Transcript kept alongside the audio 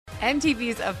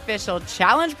MTV's official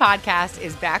Challenge podcast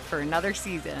is back for another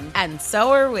season. And so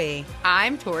are we.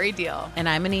 I'm Tori Deal. And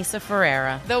I'm Anissa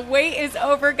Ferreira. The wait is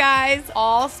over, guys.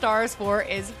 All Stars 4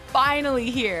 is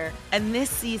finally here. And this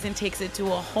season takes it to a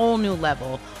whole new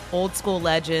level. Old school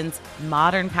legends,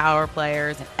 modern power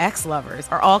players, and ex-lovers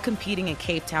are all competing in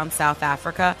Cape Town, South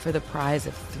Africa for the prize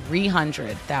of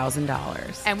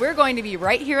 $300,000. And we're going to be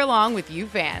right here along with you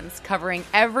fans, covering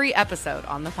every episode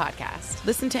on the podcast.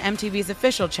 Listen to MTV's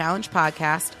official Challenge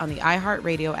podcast on the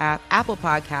iHeartRadio app, Apple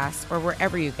Podcasts, or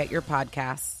wherever you get your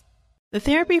podcasts. The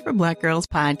Therapy for Black Girls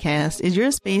podcast is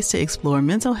your space to explore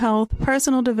mental health,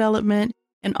 personal development,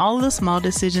 and all of the small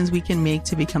decisions we can make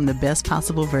to become the best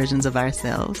possible versions of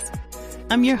ourselves.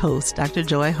 I'm your host, Dr.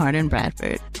 Joy Harden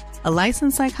Bradford, a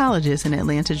licensed psychologist in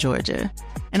Atlanta, Georgia,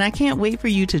 and I can't wait for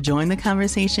you to join the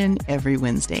conversation every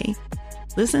Wednesday.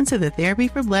 Listen to the Therapy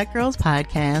for Black Girls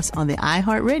podcast on the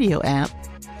iHeartRadio app,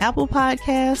 Apple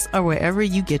Podcasts, or wherever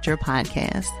you get your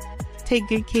podcasts. Take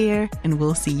good care, and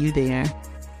we'll see you there.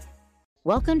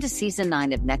 Welcome to Season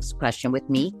 9 of Next Question with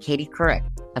me, Katie Couric.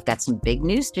 I've got some big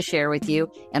news to share with you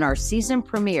in our season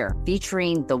premiere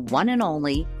featuring the one and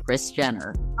only Kris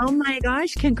Jenner. Oh my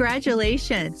gosh,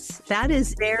 congratulations. That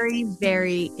is very,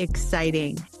 very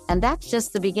exciting. And that's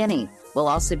just the beginning. We'll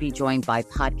also be joined by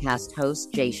podcast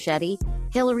host Jay Shetty,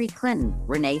 Hillary Clinton,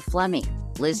 Renee Fleming,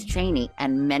 Liz Cheney,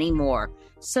 and many more.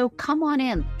 So come on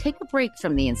in, take a break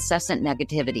from the incessant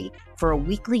negativity for a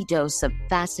weekly dose of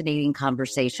fascinating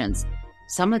conversations.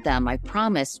 Some of them, I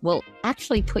promise, will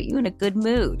actually put you in a good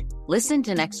mood. Listen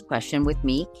to Next Question with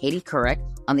me, Katie Couric,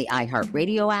 on the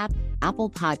iHeartRadio app, Apple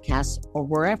Podcasts, or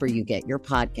wherever you get your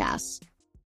podcasts.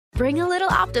 Bring a little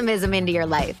optimism into your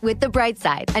life with The Bright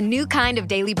Side, a new kind of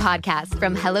daily podcast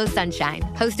from Hello Sunshine,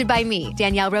 hosted by me,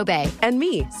 Danielle Robay. And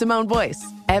me, Simone Boyce.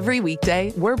 Every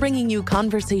weekday, we're bringing you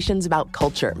conversations about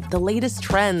culture, the latest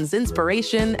trends,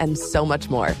 inspiration, and so much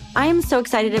more. I am so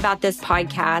excited about this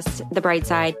podcast, The Bright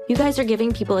Side. You guys are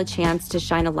giving people a chance to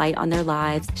shine a light on their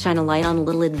lives, shine a light on a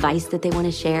little advice that they want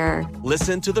to share.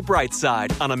 Listen to The Bright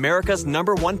Side on America's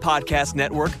 #1 podcast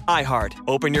network, iHeart.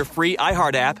 Open your free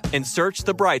iHeart app and search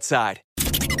The Bright Side.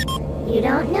 You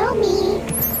don't know me.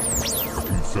 A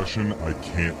confession I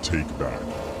can't take back.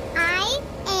 I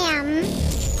am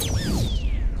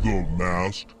the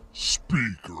Masked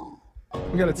Speaker.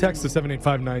 We got a text to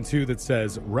 78592 that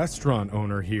says, restaurant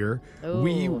owner here. Ooh.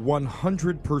 We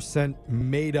 100%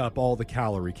 made up all the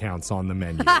calorie counts on the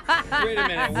menu. Wait a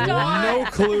minute. No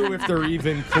clue if they're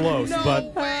even close,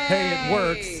 but way. hey, it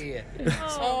works.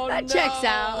 Oh, that checks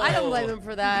out. I don't blame him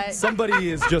for that. Somebody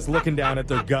is just looking down at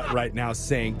their gut right now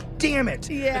saying, damn it.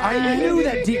 Yeah. I knew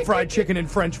that deep fried chicken and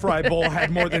French fry bowl had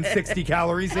more than 60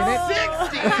 calories in it.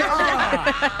 60!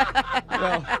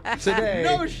 Well, today,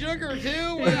 no sugar,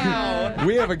 too? Wow.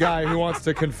 we have a guy who wants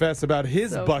to confess about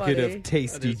his So bucket funny. of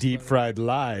tasty deep fried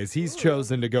lies. He's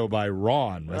chosen to go by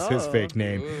Ron. That's his fake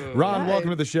name. Ron,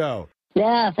 welcome to the show.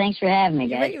 Yeah, thanks for having me,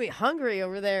 You're guys. making me hungry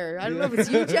over there. I don't know if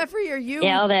it's you, Jeffrey, or you.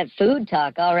 Yeah, all that food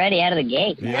talk already out of the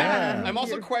gate. Yeah. I'm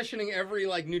also questioning every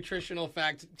nutritional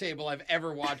fact table I've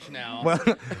ever watched now.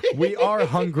 Well, we are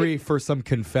hungry for some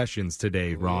confessions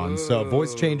today, Ron. So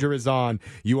voice changer is on.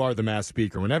 You are the masked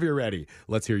speaker. Whenever you're ready,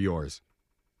 let's hear yours.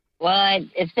 Well,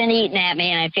 it's been eating at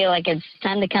me, and I feel like it's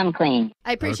time to come clean.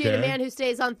 I appreciate a man who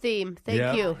stays on theme.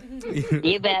 Thank you.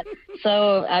 You bet.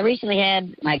 So I recently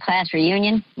had my class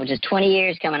reunion, which is 20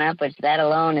 years coming up, which that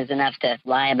alone is enough to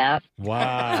lie about.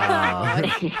 Wow.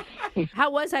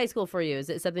 How was high school for you? Is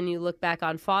it something you look back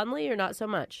on fondly or not so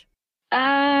much?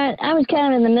 I was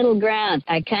kind of in the middle ground.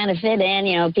 I kind of fit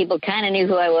in, people kind of knew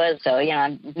who I was, so,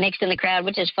 I'm mixed in the crowd,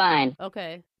 which is fine.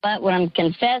 Okay. But what I'm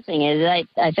confessing is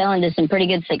I fell into some pretty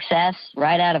good success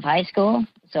right out of high school.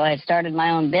 So I started my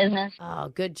own business. Oh,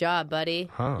 good job, buddy.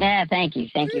 Huh. Yeah, thank you.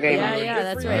 Thank you very much. Yeah,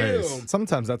 that's right. Nice.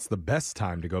 Sometimes that's the best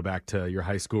time to go back to your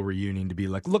high school reunion to be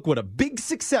like, look what a big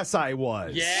success I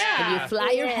was. Yeah. And you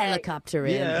fly your helicopter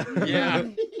in. Yeah.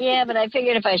 Yeah, but I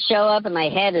figured if I show up and my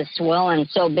head is swollen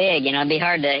so big, it'd be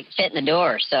hard to fit in the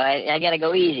door. So I got to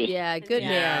go easy. Yeah, good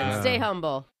man. Stay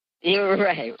humble. You're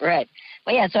right.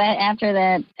 Well, yeah, so after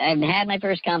that, I had my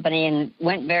first company and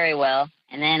went very well.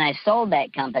 And then I sold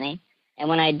that company. And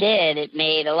when I did, it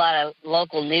made a lot of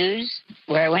local news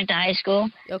where I went to high school.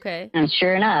 Okay. And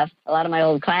sure enough, a lot of my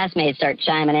old classmates start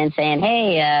chiming in saying,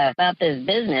 hey, about this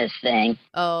business thing.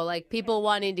 Oh, like people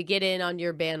wanting to get in on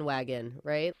your bandwagon,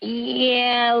 right?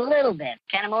 Yeah, a little bit.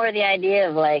 Kind of more the idea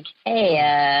of like, hey,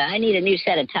 I need a new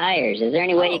set of tires. Is there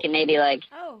any way you can maybe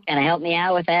Kind of help me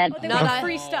out with that. Not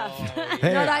free stuff.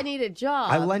 Hey, Not I need a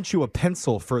job. I lent you a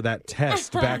pencil for that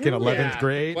test back in 11th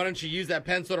grade. Why don't you use that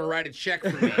pencil to write a check for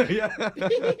me?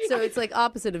 So it's like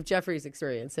opposite of Jeffrey's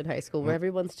experience in high school where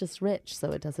everyone's just rich,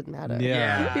 so it doesn't matter.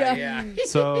 Yeah.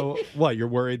 So what, you're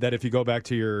worried that if you go back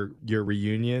to your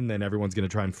reunion, then everyone's going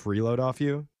to try and freeload off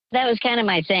you? That was kind of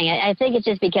my thing. I think it's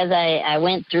just because I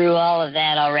went through all of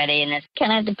that already, and it's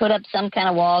kind of have to put up some kind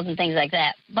of walls and things like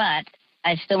that. But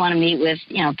I still want to meet with,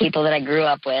 people that I grew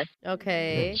up with.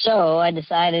 Okay. So I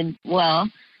decided, well,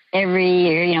 every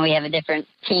year, we have a different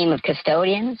team of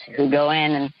custodians who go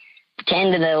in and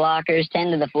tend to the lockers,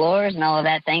 tend to the floors and all of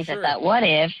that things. Sure. I thought, what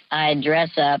if I dress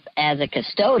up as a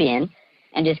custodian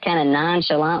and just kind of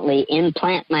nonchalantly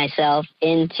implant myself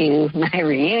into my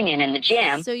reunion in the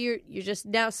gym. So you're just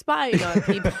now spying on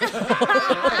people.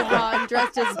 I'm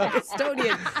dressed as a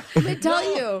custodian. They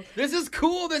tell you. This is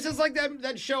cool. This is like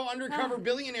that show Undercover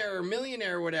Billionaire or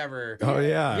Millionaire or whatever. Oh,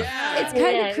 yeah. Yeah. It's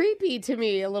kind of creepy to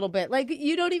me a little bit. Like,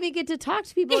 you don't even get to talk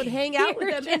to people and hang out with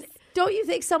them. And don't you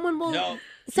think someone will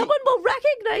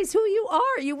recognize who you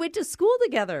are? You went to school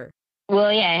together.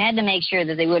 Well, yeah, I had to make sure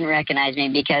that they wouldn't recognize me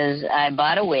because I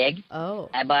bought a wig. Oh.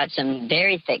 I bought some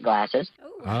very thick glasses.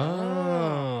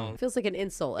 Oh. Feels like an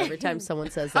insult every time someone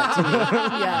says that to me.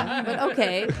 Yeah, but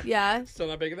okay, yeah. Still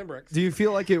not bigger than bricks. Do you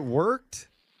feel like it worked?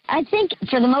 I think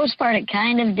for the most part it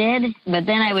kind of did, but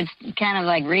then I would kind of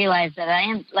like realize that I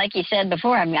am, like you said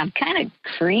before, I'm kind of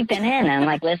creeping in. I'm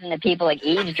like listening to people like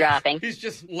eavesdropping. He's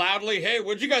just loudly, hey,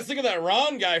 what'd you guys think of that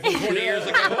Ron guy from 20 years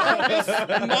ago?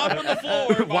 Mopping the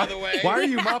floor, by the way. Why are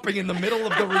you mopping in the middle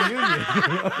of the reunion?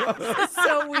 It's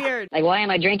so weird. Like, why am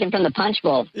I drinking from the punch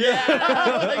bowl?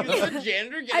 Yeah. Like, is the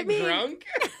janitor getting drunk?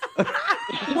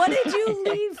 What did you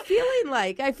leave feeling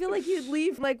like? I feel like you'd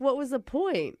leave like, what was the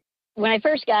point? When I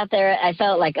first got there, I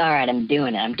felt like, all right, I'm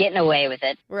doing it. I'm getting away with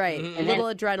it. Right. And a little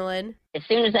adrenaline. As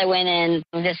soon as I went in,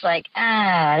 I'm just like,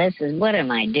 what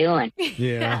am I doing?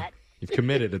 Yeah. You've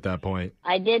committed at that point.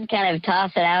 I did kind of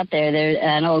toss it out there. There's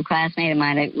an old classmate of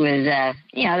mine that was,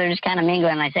 they're just kind of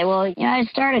mingling. And I say, well, I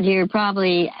started here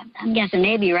probably, I'm guessing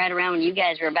maybe right around when you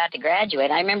guys were about to graduate.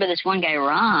 I remember this one guy,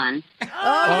 Ron.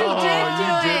 Oh, you did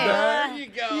do it. There you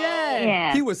go.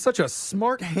 Yeah. He was such a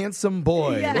smart, handsome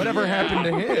boy. Yeah. Whatever happened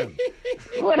to him?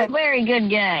 What a very good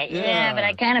guy. Yeah, but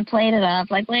I kind of played it off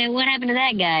like, wait, what happened to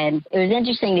that guy? And it was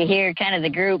interesting to hear kind of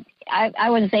the group. I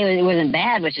wouldn't say it wasn't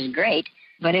bad, which is great.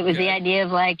 But it was the idea of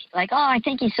like, I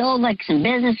think he sold like some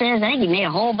businesses. I think he made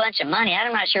a whole bunch of money.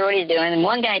 I'm not sure what he's doing. And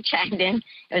one guy chimed in.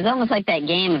 It was almost like that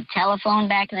game of telephone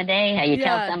back in the day, how you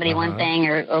tell somebody one thing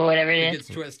or whatever it is. It gets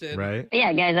twisted. Right. But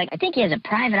yeah, guys, like, I think he has a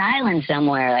private island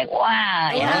somewhere. Like,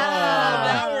 wow. Yeah.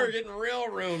 Now we're getting real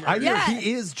rumors. I hear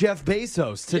he is Jeff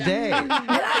Bezos today. And I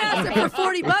asked him for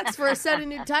 $40 for a set of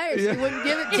new tires. He wouldn't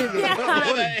give it to me.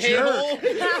 What a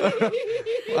jerk.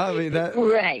 I mean,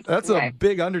 that's a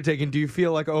big undertaking. Do you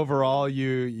feel like overall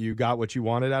you got what you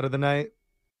wanted out of the night?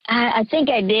 I think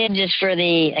I did just for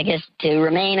to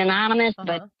remain anonymous,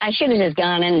 but I should have just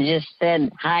gone in and just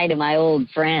said hi to my old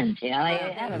friends, I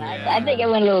don't know. I think I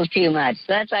went a little too much. So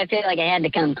that's why I feel like I had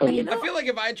to come clean. I feel like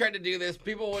if I tried to do this,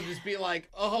 people would just be like,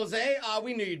 oh, Jose,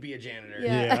 we knew you'd be a janitor.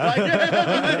 Yeah.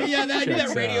 I knew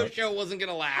that radio show wasn't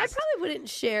going to last. I probably wouldn't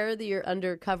share your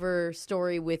undercover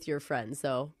story with your friends,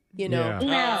 though. No,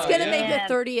 it's going to make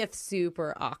the 30th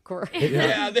super awkward.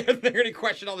 Yeah, they're going to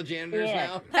question all the janitors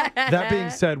now. That being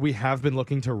said, we have been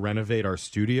looking to renovate our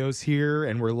studios here,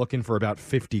 and we're looking for about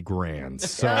 $50,000.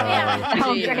 So,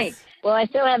 oh, great. Well, I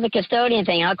still have the custodian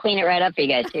thing. I'll clean it right up for you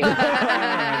guys, too.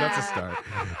 That's a start.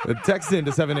 Text in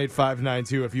to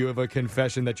 78592 if you have a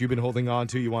confession that you've been holding on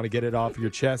to, you want to get it off your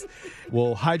chest.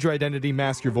 We'll hide your identity,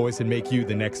 mask your voice, and make you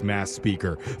the next mass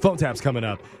speaker. Phone tap's coming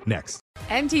up next.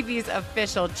 MTV's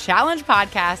official Challenge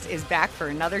podcast is back for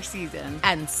another season.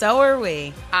 And so are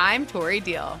we. I'm Tori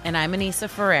Deal. And I'm Anissa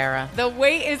Ferreira. The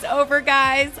wait is over,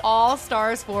 guys. All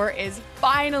Stars 4 is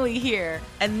finally here.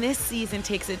 And this season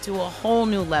takes it to a whole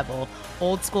new level.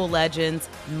 Old school legends,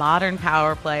 modern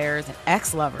power players, and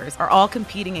ex-lovers are all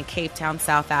competing in Cape Town,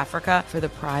 South Africa for the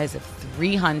prize of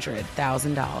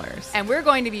 $300,000. And we're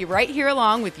going to be right here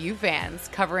along with you fans,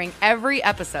 covering every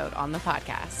episode on the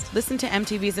podcast. Listen to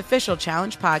MTV's official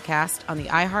Challenge podcast on the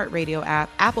iHeartRadio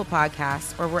app, Apple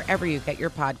Podcasts, or wherever you get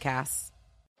your podcasts.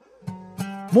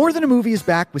 More Than a Movie is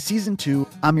back with Season 2.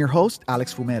 I'm your host,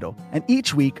 Alex Fumero, and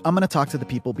each week I'm going to talk to the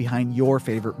people behind your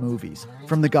favorite movies.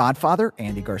 From The Godfather,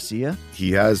 Andy Garcia.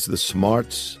 He has the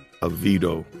smarts of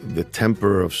Vito, the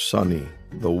temper of Sonny,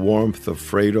 the warmth of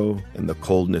Fredo, and the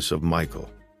coldness of Michael.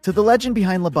 to the legend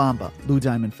behind La Bamba, Lou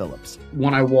Diamond Phillips.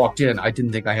 When I walked in, I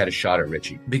didn't think I had a shot at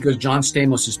Richie because John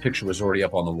Stamos' picture was already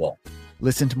up on the wall.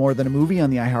 Listen to More Than a Movie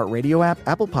on the iHeartRadio app,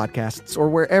 Apple Podcasts, or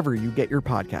wherever you get your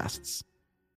podcasts.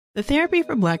 The Therapy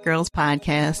for Black Girls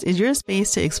podcast is your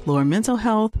space to explore mental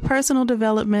health, personal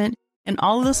development, and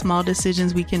all of the small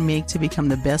decisions we can make to become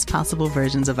the best possible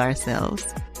versions of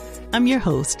ourselves. I'm your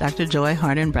host, Dr. Joy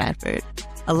Harden Bradford,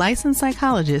 a licensed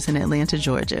psychologist in Atlanta,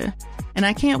 Georgia, and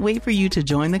I can't wait for you to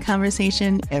join the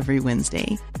conversation every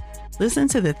Wednesday. Listen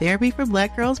to the Therapy for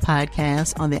Black Girls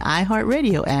podcast on the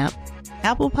iHeartRadio app,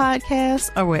 Apple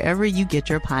Podcasts, or wherever you get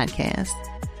your podcasts.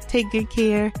 Take good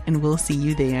care, and we'll see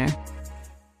you there.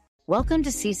 Welcome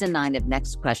to Season 9 of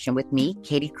Next Question with me,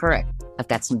 Katie Couric. I've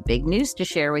got some big news to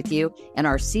share with you in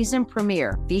our season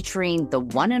premiere featuring the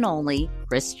one and only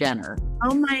Kris Jenner.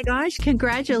 Oh my gosh,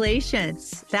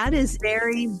 congratulations. That is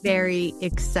very, very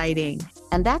exciting.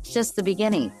 And that's just the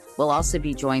beginning. We'll also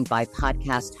be joined by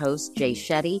podcast host Jay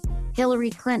Shetty,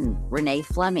 Hillary Clinton, Renee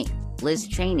Fleming, Liz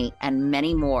Cheney, and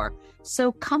many more.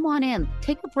 So come on in,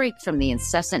 take a break from the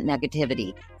incessant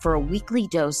negativity for a weekly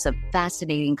dose of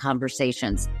fascinating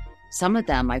conversations. Some of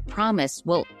them, I promise,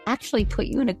 will actually put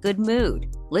you in a good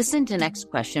mood. Listen to Next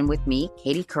Question with me,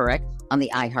 Katie Couric, on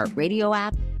the iHeartRadio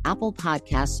app, Apple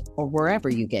Podcasts, or wherever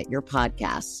you get your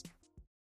podcasts.